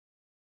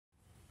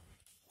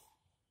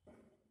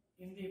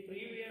In the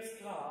previous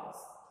class,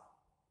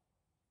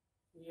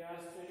 we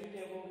have studied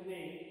about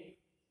the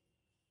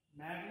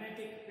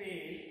magnetic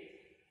field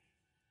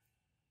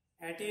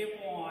at a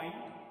point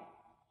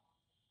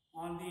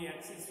on the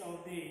axis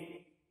of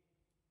the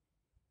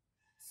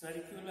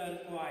circular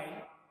coil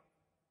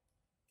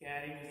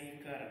carrying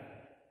the current.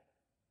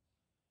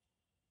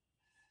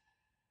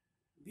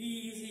 V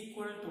is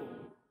equal to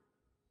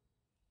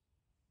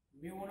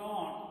mu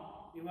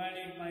naught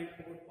divided by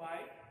 4 pi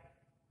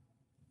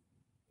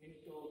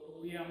into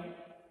 2m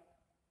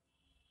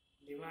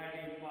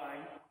divided by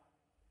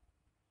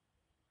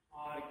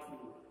r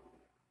cube.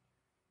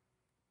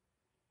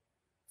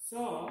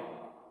 So,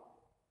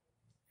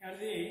 at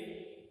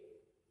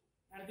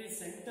the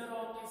center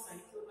of the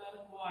circular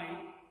coil,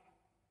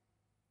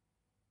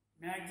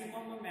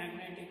 maximum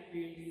magnetic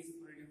field is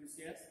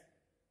produced.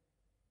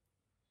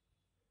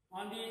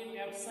 On the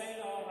left side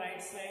or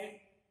right side,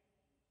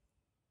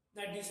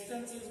 the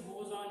distance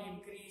goes on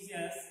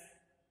increases,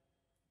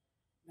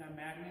 the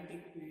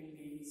magnetic field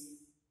is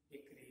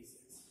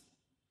decreases.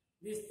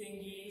 This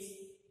thing is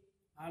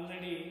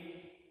already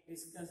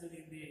discussed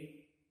in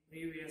the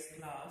previous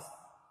class.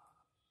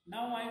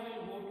 Now I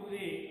will go to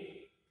the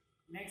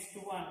next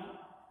one.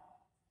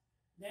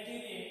 That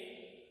is the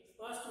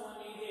first one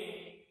is the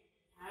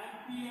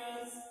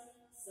Ampere's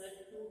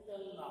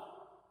circuital law.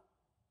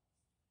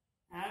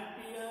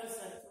 Ampere's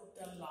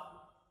circuital law.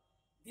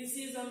 This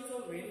is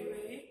also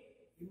very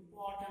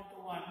important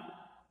one.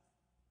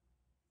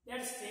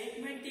 That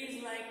statement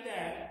is like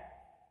that.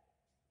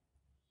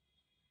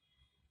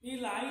 The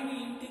line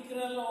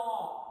integral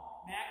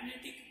of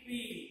magnetic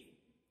field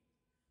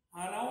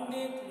around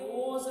a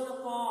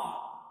closed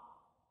path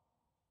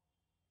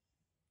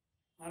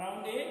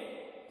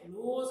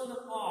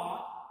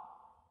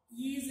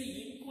is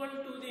equal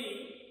to the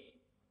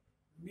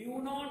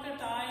mu naught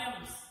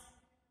times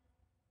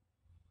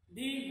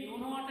the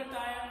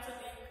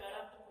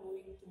current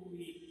flowing through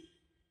it.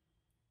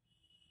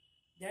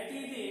 That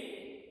is the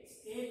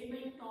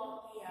statement of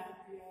the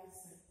Ampere's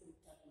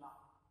circuital law.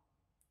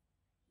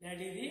 That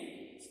is the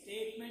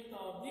statement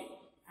of the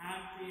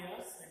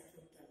Ampere's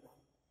circuital law.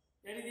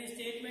 That is the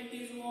statement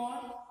is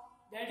what?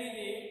 That is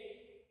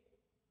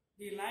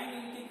the line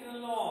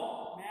integral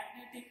of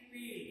magnetic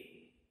field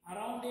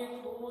around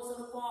a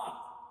closed path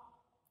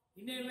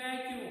in a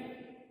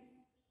vacuum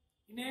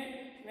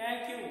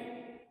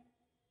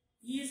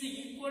is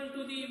equal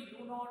to the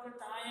mu naught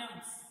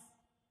times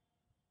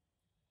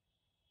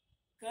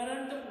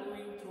current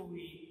flowing through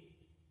it.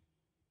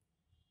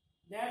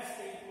 That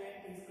statement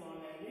is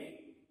called as the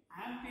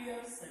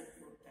Ampere's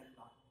circuital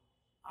law.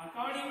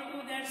 According to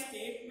that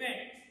statement,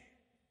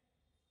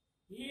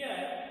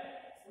 here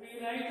we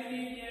write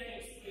that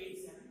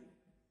expression.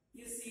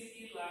 This is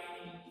the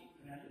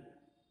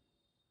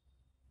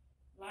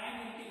line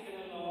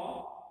integral of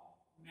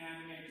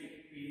magnetic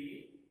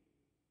field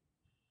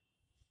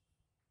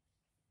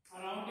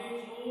around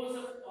a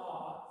closed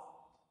path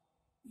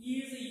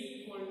is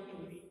equal to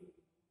the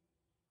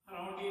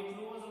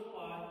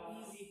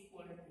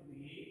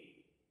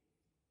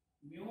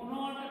mu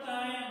naught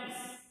times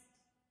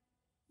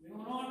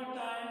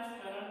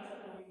current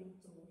flowing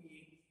through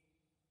it.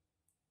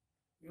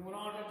 Mu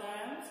naught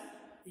times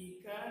the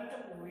current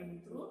flowing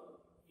through it.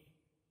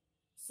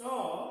 So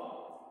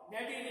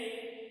that is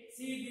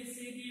this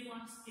is the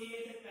one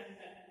state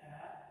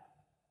conductor.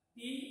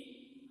 The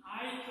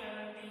I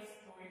current is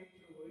flowing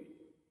through it.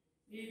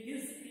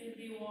 This is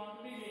the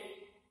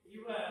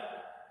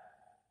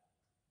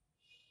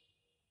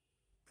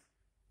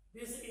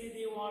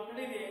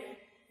only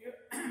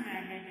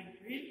magnetic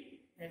field.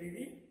 That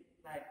is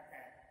like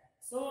that.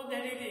 So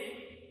that is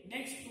the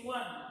next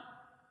one.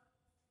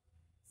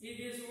 See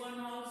this one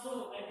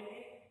also. That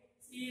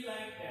is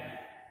like that.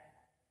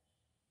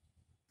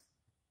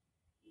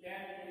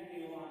 That is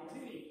the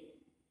only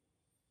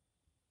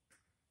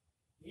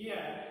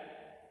here.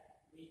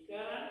 The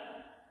current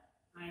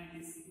and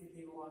this is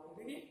the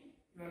only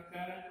your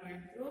current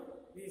going through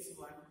this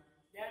one.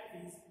 That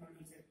is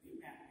produces the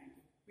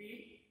magnetic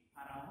field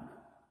around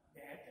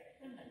that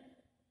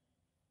conductor.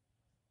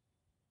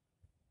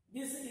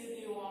 This is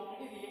the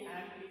only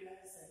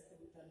Ampere's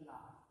circuital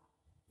law.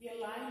 A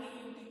line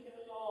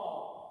integral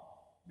of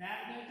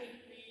magnetic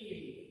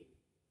field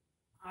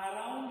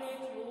around a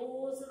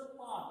closed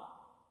path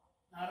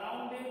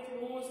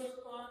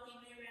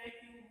in a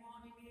vacuum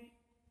holiday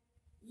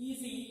is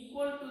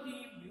equal to the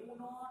mu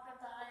naught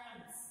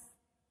times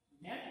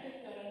net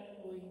current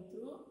flowing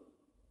through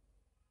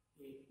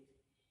it.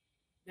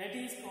 That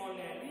is called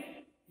as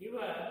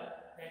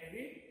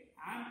the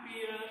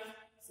Ampere's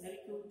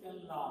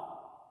circuital law.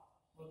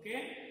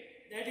 Okay,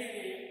 that is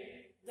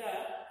the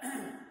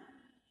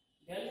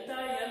delta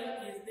L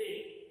is the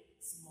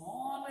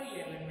small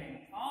element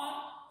or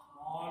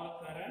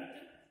small current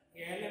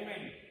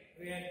element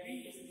where V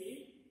is the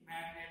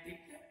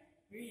magnetic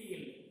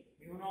field.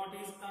 Mu naught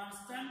is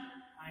constant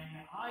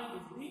and I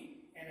is the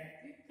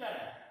electric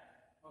current.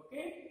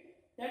 Okay,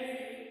 that is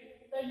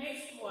the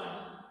next one.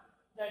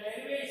 The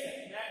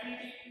derivation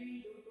magnetic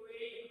field due to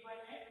a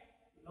infinite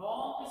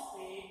long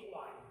straight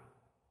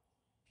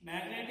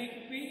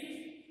magnetic field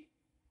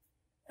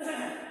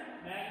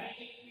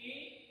magnetic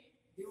field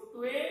due to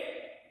a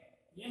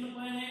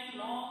infinite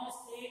long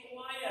straight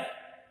wire.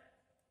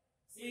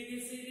 See,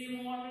 this is the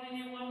model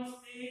in a one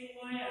straight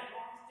wire,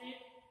 long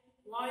straight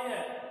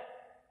wire.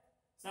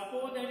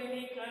 Suppose that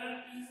the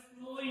current is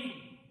flowing.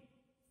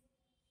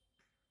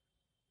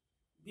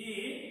 The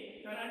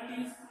current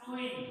is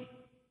flowing.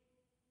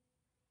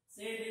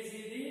 Say this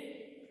is the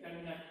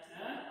conductor,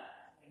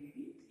 that is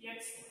the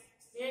X1,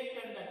 straight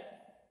conductor.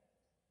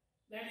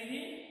 That is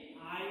the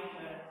I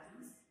current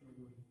is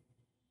flowing.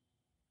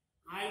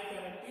 I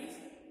current is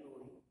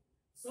flowing.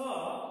 So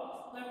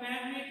the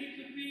magnetic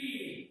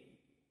field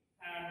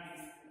at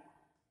this point.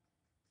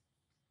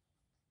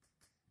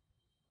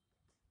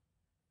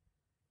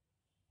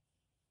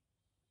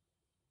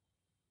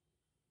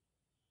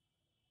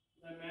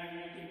 The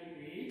magnetic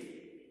field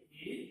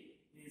is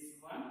this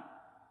one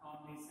on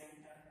the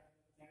center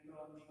of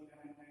the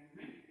current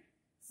element.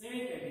 Say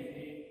that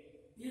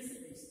this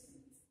distance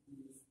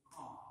is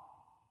R.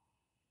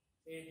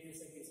 Say this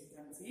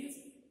distance is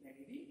that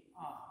is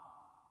R.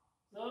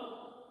 So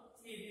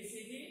see, this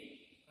is the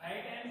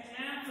right hand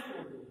clamp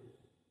support.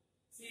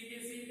 See,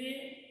 this is the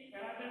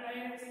current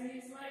direction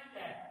is like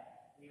that.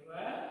 Your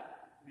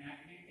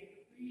magnetic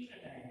field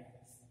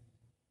direction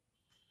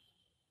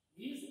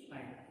is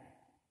like that.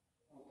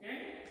 Okay,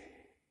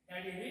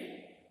 that is it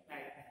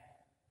like that.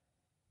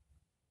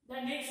 The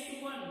next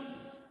one,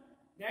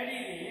 that is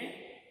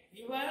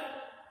your,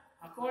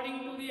 according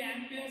to the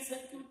Ampere's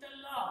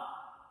circuital law,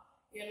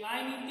 a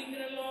line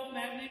integral of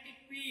magnetic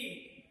field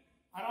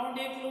around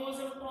a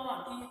closed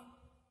path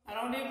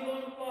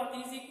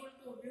is equal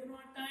to mu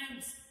naught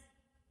times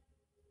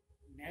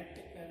net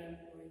current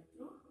going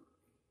through.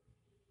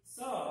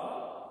 So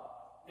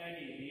that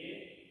is,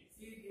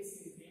 see, this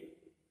is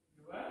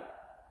your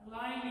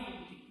line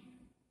integral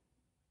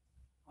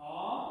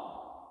of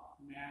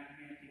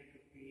magnetic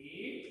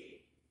field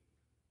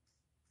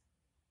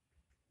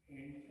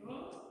into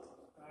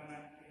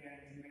current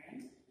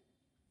element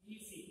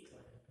is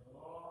equal to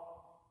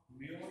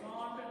mu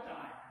naught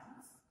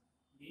times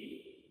the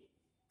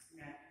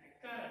magnetic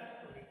current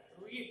going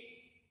through it.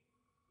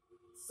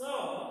 So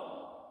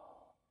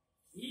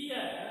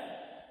here,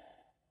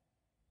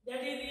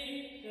 that is the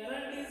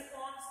current is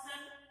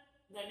constant,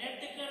 the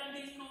net current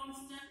is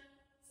constant,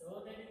 so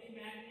that is the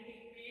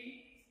magnetic field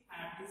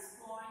at this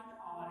point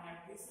or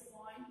at this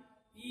point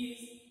is,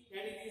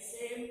 that is the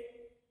same.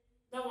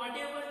 The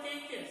whatever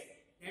changes,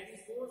 that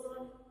is goes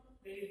on,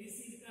 that is this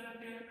is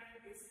current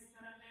element, this is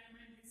current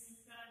element, this is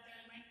current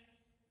element,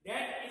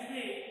 that is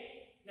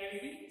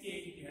the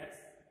changes.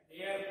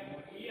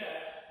 Therefore here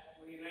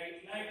we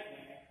write like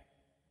that,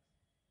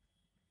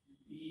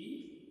 B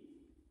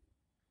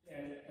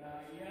delta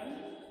L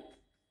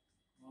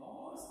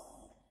cos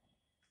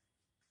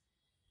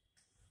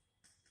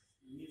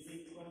is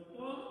equal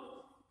to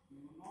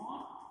mu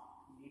naught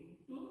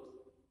into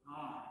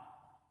R.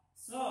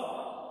 So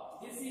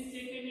this is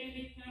taken in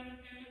the current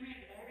element,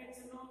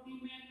 direction of the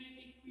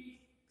magnetic field.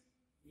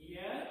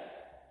 Here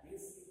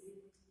this is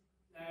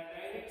the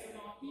direction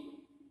of the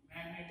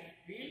magnetic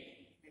field,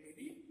 that is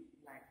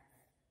like that.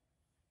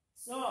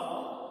 So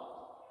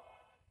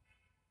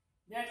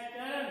that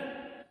current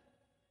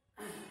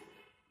and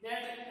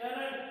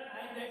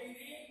that is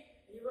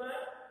your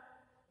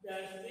the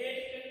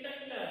straight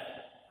conductor,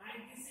 and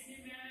this is the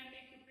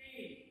magnetic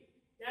field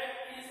that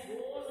is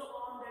goes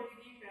on, that is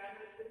the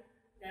parallel to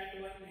that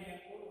one.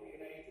 Therefore we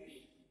write the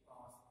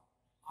cos.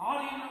 Or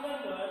in other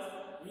words,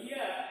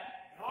 here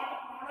dot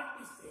product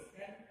is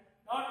taken,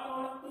 dot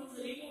product is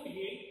removed.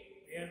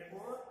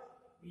 Therefore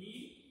B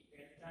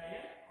delta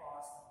L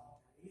cos theta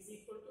is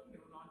equal to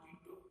mu naught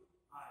into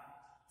I.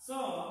 So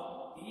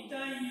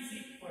theta is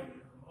equal to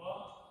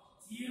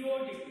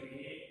 0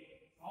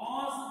 degree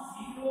cos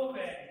 0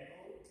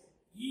 value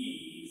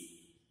is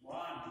 1.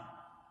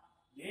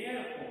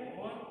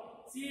 Therefore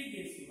see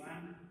this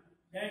one,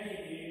 that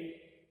is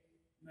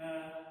the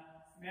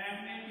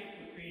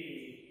magnetic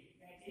field,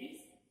 that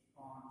is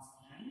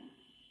constant.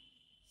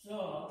 So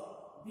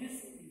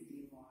this is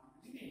the one,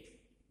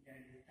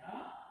 delta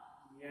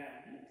L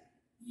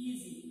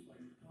is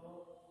equal to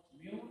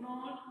mu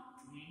naught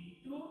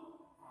into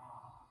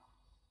R.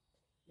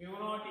 Mu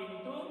naught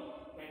into,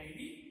 that is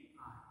the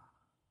R.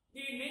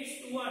 The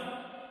next one,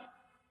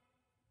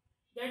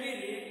 that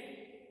is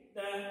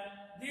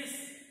this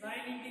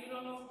line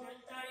integral of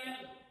delta L,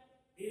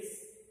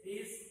 this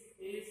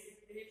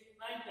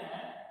like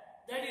that.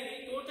 That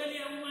is totally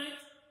how much?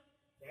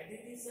 That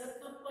is the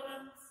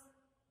circumference.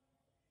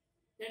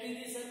 That is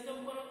the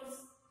circumference.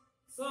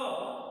 So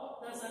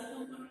the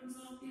circumference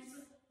of this,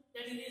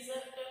 that is the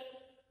circle.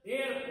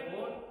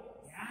 Therefore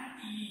that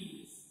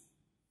is,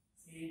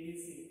 say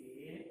this is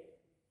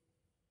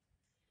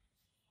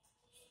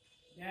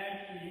that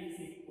is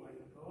equal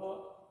to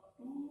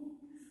 2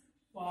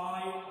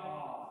 pi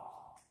r.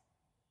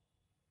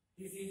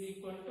 This is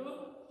equal to 2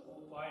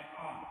 pi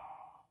r.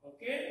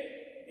 Okay?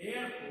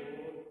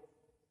 Therefore,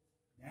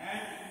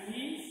 that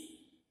is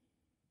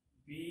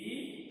B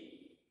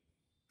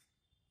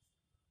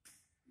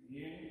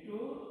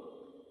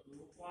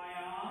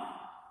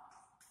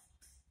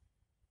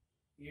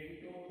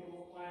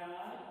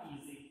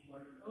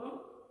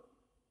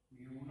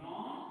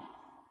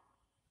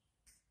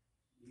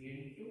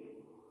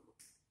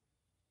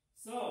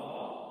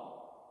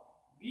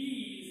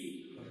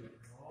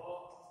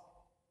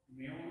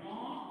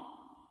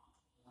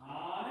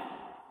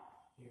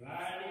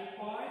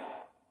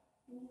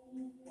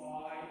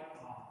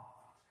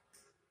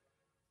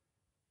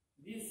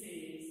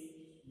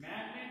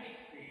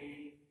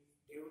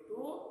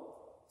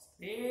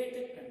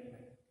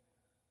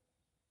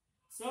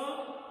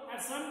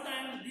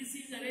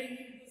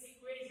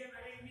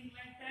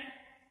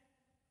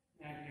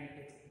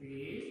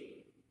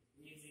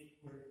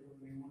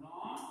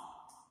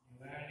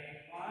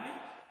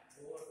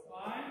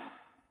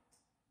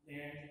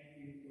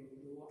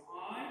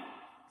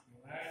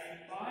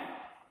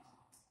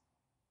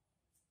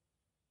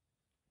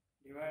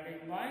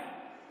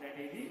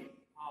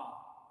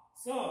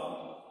So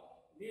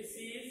this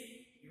is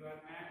your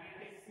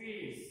magnetic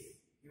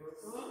fields due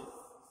to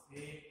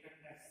same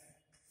conduction.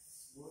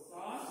 Both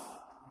are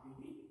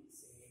the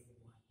same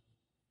one.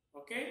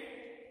 Okay?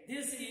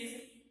 This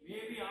is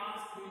maybe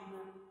asked in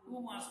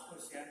 2 marks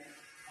question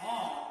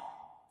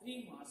or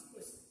 3 marks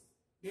question.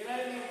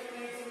 Derive the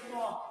explanation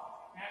for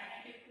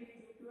magnetic field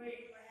due to a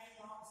infinite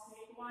long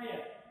straight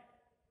wire.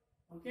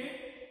 Okay?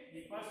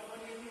 The first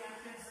one is the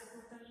ampere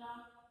circuit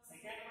law.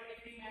 Second one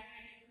is the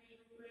magnetic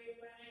field due to a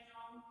infinite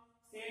long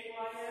straight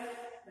wire.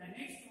 The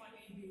next one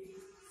is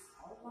the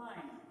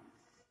solenoid.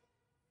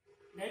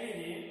 That is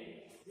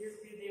this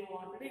is the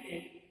what it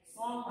is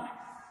solenoid.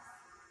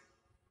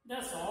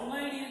 The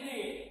solenoid is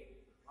the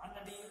one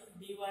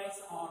device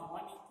or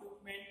one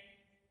equipment.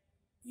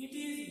 It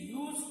is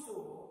used to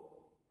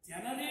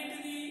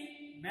generate the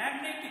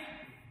magnetic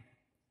field.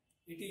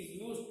 It is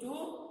used to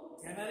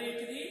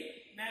generate the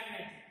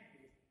magnetic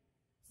field.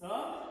 So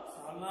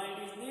solenoid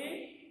is the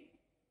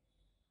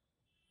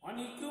one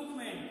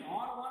equipment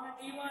or one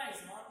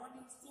device or one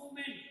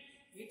instrument.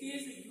 It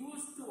is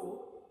used to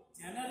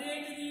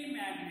generate the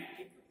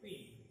magnetic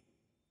field.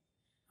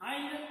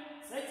 And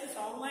such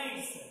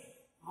solenoids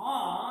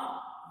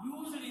are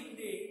used in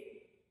the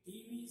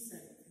TV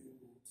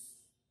circuits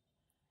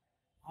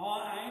or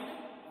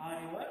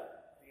your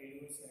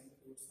radio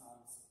circuits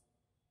also.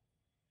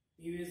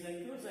 TV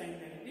circuits and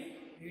then the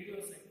radio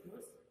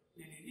circuits,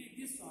 then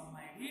this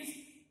solenoid is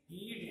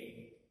needed.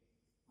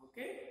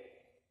 Okay?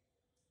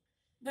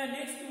 The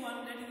next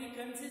one that is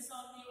consists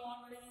of the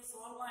one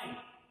solenoid.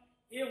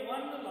 A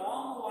one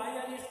long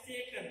wire is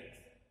taken.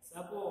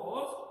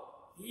 Suppose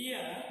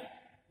here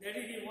that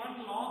is the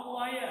one long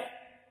wire.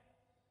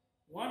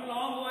 One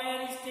long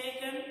wire is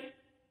taken.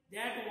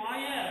 That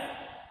wire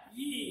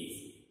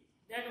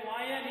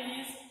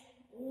is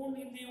wound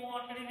in the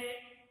what is the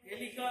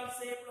helical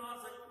shape or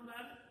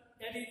circular.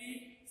 That is the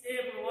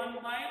shape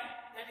 1 by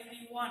that is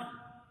the 1.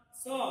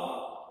 So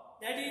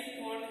that is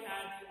called as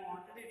the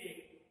what is the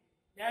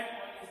that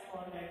one is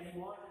called as the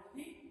what is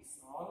the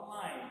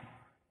solenoid.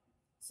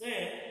 So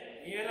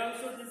here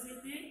also this is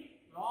the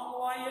long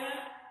wire.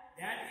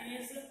 That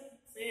is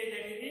say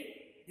that is the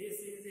this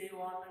is a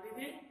what is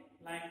the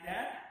like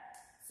that.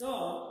 So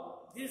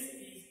this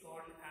is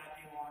called as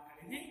the what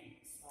is the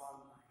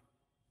solenoid.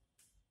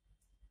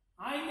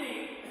 I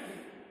think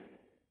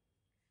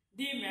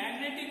the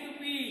magnetic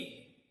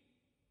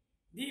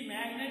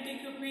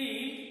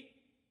field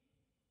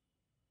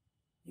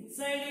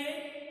inside a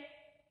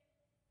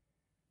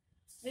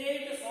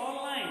straight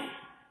solenoid.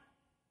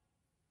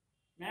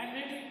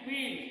 Magnetic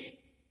field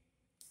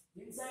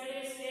inside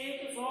a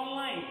straight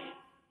solenoid.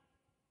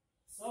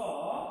 So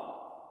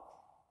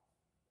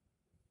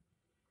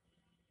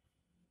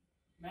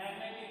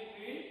magnetic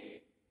field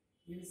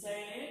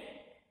inside a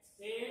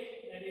straight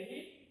that is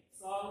the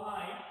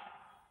solenoid.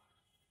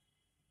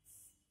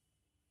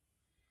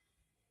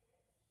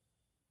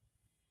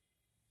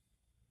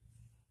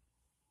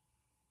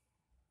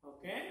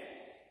 Okay,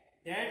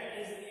 that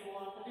is the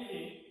what it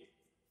is.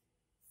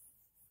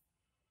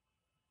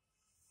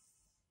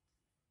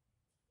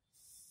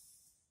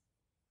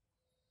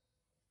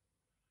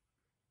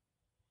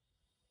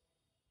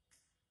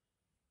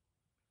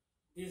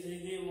 This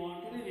is the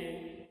what it is.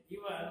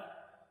 Given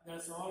the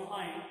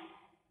solenoid,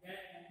 that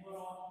number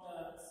of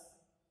turns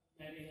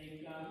that is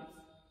it comes.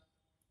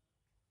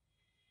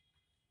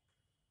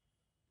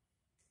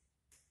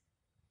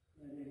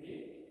 That is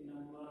the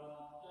number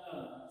of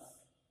turns.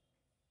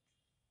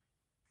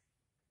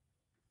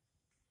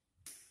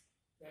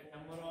 That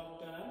number of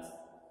turns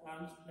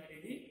comes that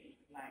is the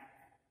like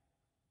that.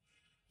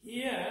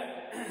 Here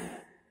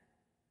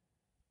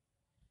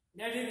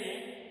that is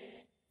it.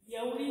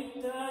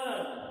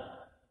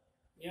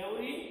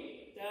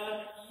 Every turn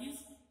is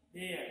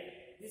there.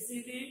 This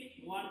is the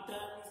one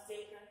turn is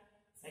taken,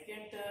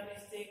 second turn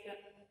is taken,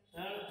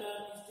 third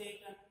turn is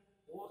taken,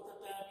 fourth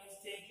turn is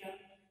taken.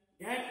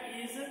 That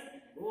is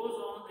goes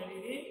on that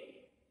is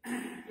the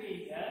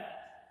figure.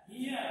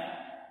 Here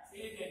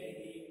say that is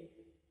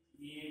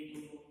the A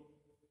to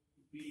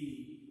B.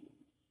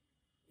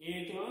 A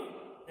to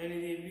that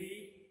is the B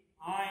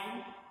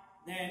and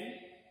then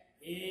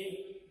A,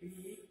 B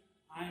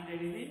and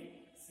that is the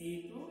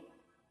C to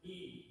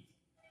D.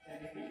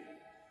 That is the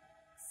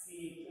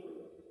C to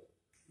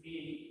D.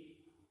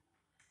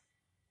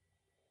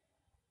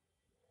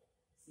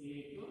 C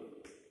to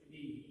D.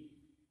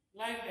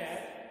 Like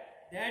that.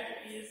 That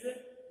is the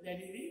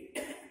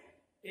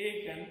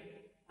taken,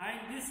 and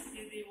this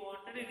is the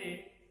what is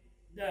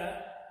the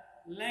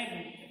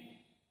length.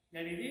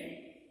 That is the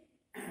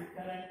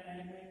current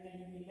element. That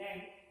is the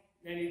length.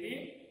 That is the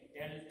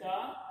delta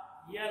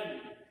L.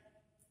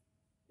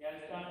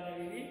 Delta that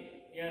is the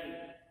L.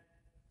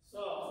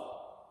 So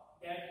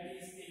that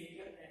is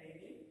taken. That is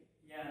the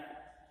L.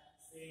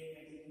 Say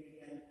that is the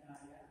delta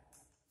L.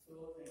 So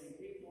that is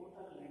the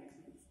total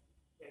length.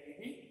 That is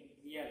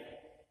the L.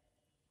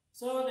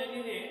 So that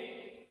is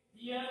it.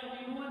 Here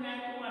we know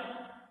that one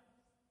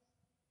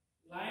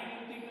line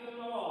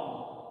integral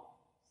of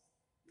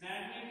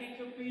magnetic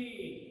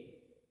field.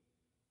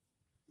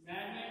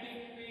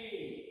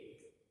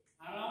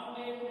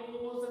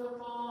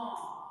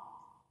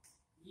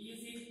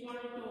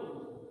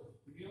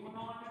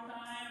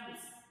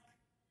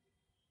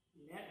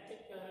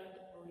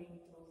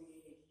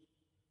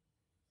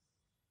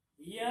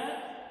 Here,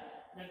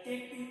 let's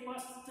take the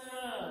first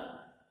term.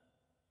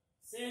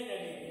 Say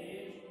that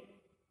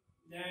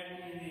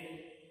is the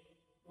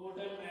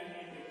total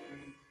magnetic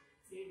field.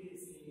 See,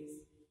 this is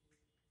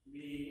B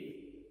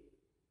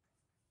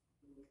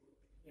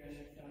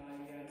delta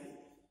L.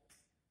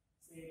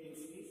 Say this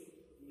is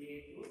A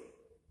to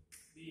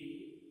B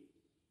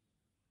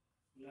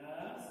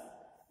plus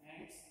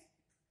next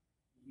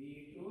B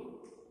to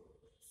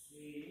C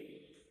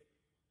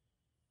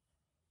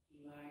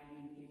line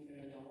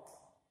integral of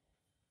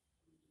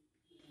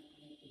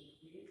magnetic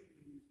field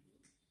into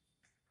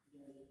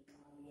delta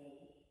L.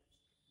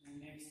 The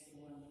next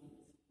one is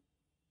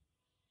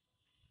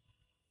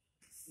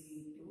C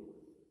to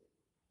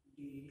D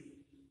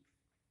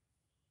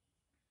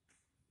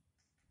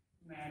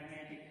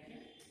magnetic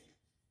field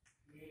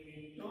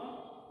into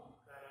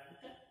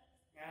current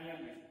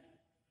element.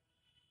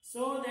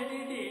 So that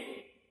is it.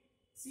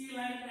 See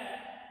like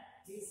that.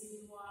 This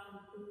is 1,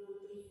 2,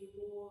 3,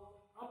 4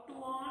 up to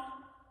what?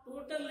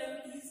 Total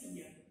length is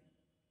here.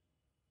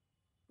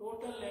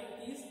 Total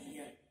length is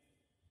here.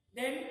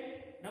 Then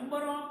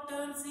number of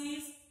turns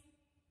is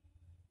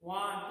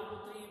 1,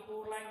 2, 3,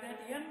 4 like that.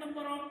 N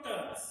number of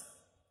turns.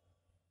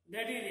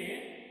 That is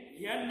it.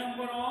 N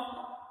number of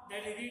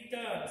that is the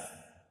turns.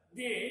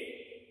 The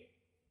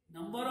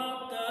number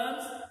of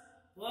turns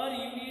per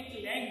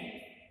unit length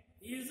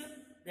is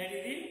that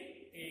is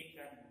it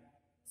taken.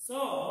 So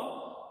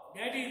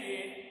that is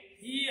it.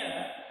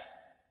 Here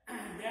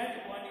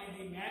that one is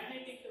the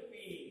magnetic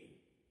field.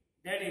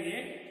 That is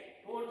it.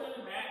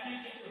 Total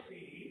magnetic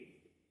field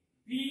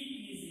B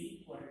is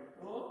equal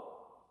to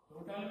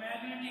total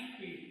magnetic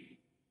field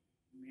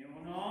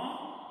mu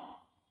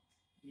naught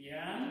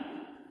N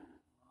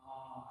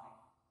I.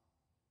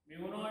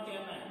 Mu naught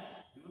N I.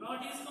 Mu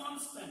naught is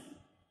constant,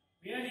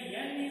 where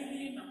N is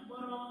the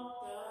number of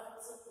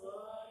turns per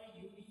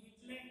unit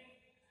length.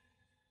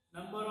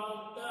 Number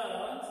of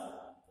turns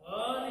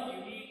per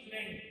unit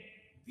length.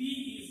 B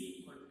is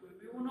equal to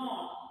mu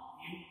naught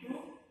into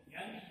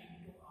N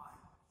into I.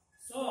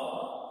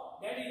 So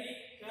that is the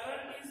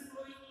current is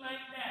flowing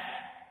like that.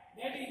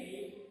 That is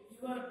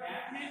your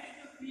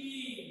magnetic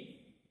field.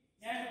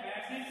 That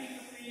magnetic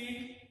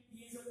field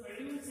is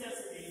produces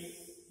the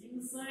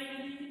inside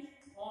the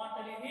what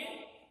is the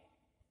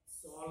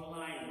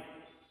solenoid.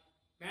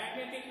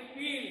 Magnetic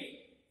field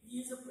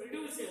is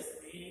produces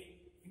the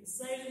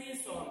inside the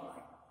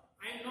solenoid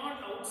and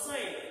not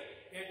outside.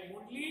 That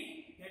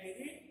only that is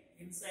the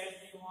inside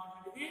the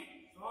what is the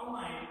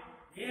solenoid.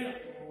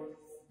 Therefore,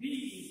 B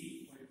is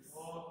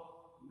equal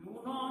to mu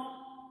naught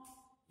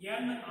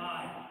N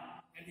I.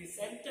 At the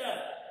center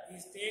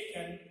is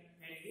taken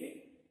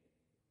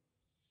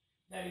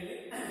that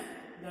is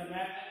the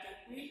magnetic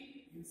field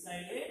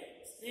inside a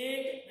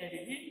state that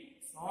is the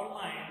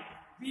solenoid.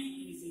 B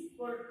is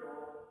equal to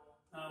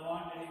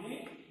what is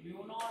the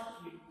mu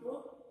naught into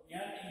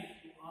N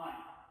into I,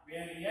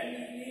 where N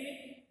is the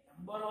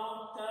number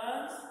of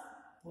turns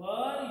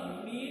per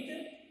unit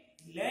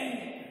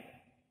length.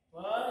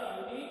 Per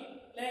unit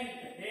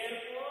length.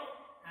 Therefore,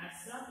 at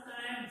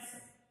sometimes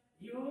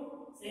you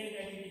say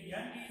that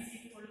N is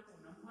equal to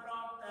number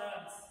of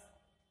turns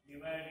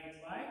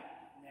divided by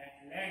that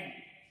length.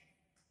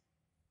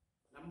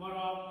 Number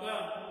of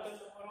turns, total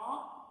number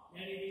of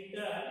that is the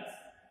turns.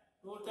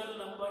 Total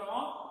number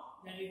of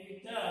that is the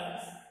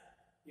turns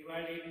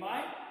divided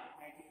by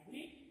that is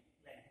the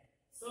length.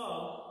 So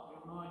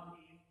mu naught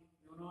Ni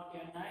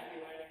divided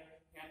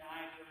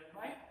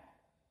by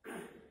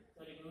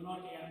sorry mu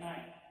naught Ni,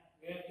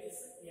 where this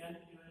N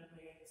divided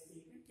by N is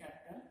taken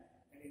capital,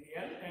 that is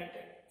L,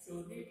 that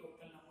shows the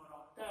total number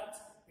of turns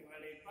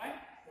divided by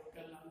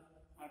total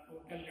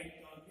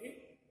length of the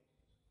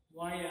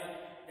wire,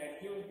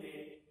 that gives the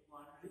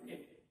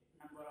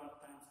number of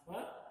turns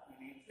per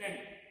unit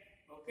length.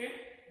 Okay.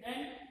 Then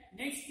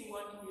next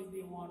one is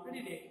the what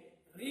is the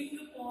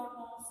ring form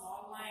of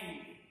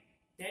solenoid.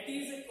 That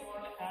is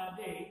called as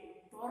the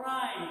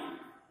toroid.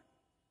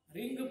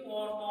 Ring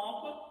form of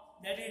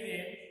that is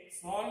a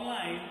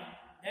solenoid.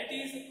 That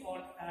is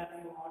called as the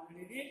what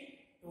is the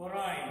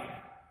toroid.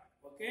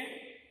 Okay.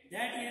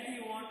 That is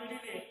the what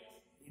is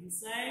the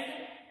inside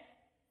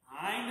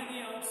and the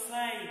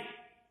outside.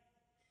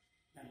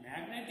 The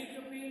magnetic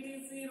field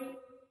is 0.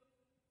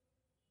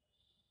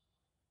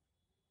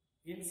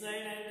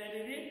 Inside and that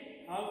is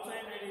it.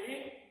 Outside that is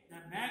it. The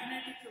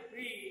magnetic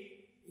field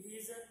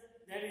is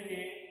that is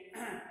it.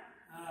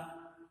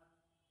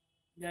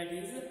 That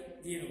is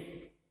 0.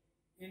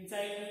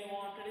 Inside the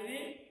what is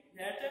it?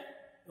 That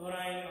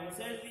toroid.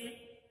 Outside the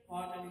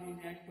what is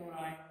it? That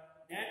toroid.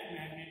 That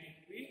magnetic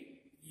field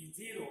is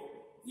 0.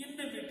 In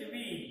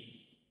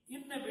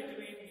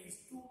between these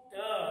two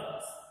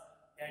terms,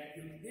 that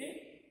gives the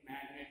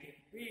magnetic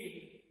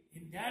field.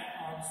 In that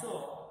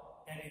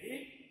also, that is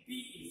it. P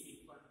is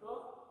equal to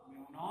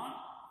mu naught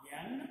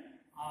N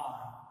R.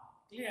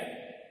 Clear?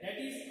 That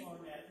is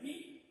called as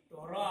the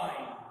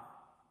toroid.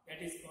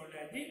 That is called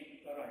as the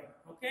toroid.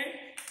 Okay?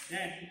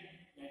 Then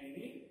that is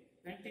the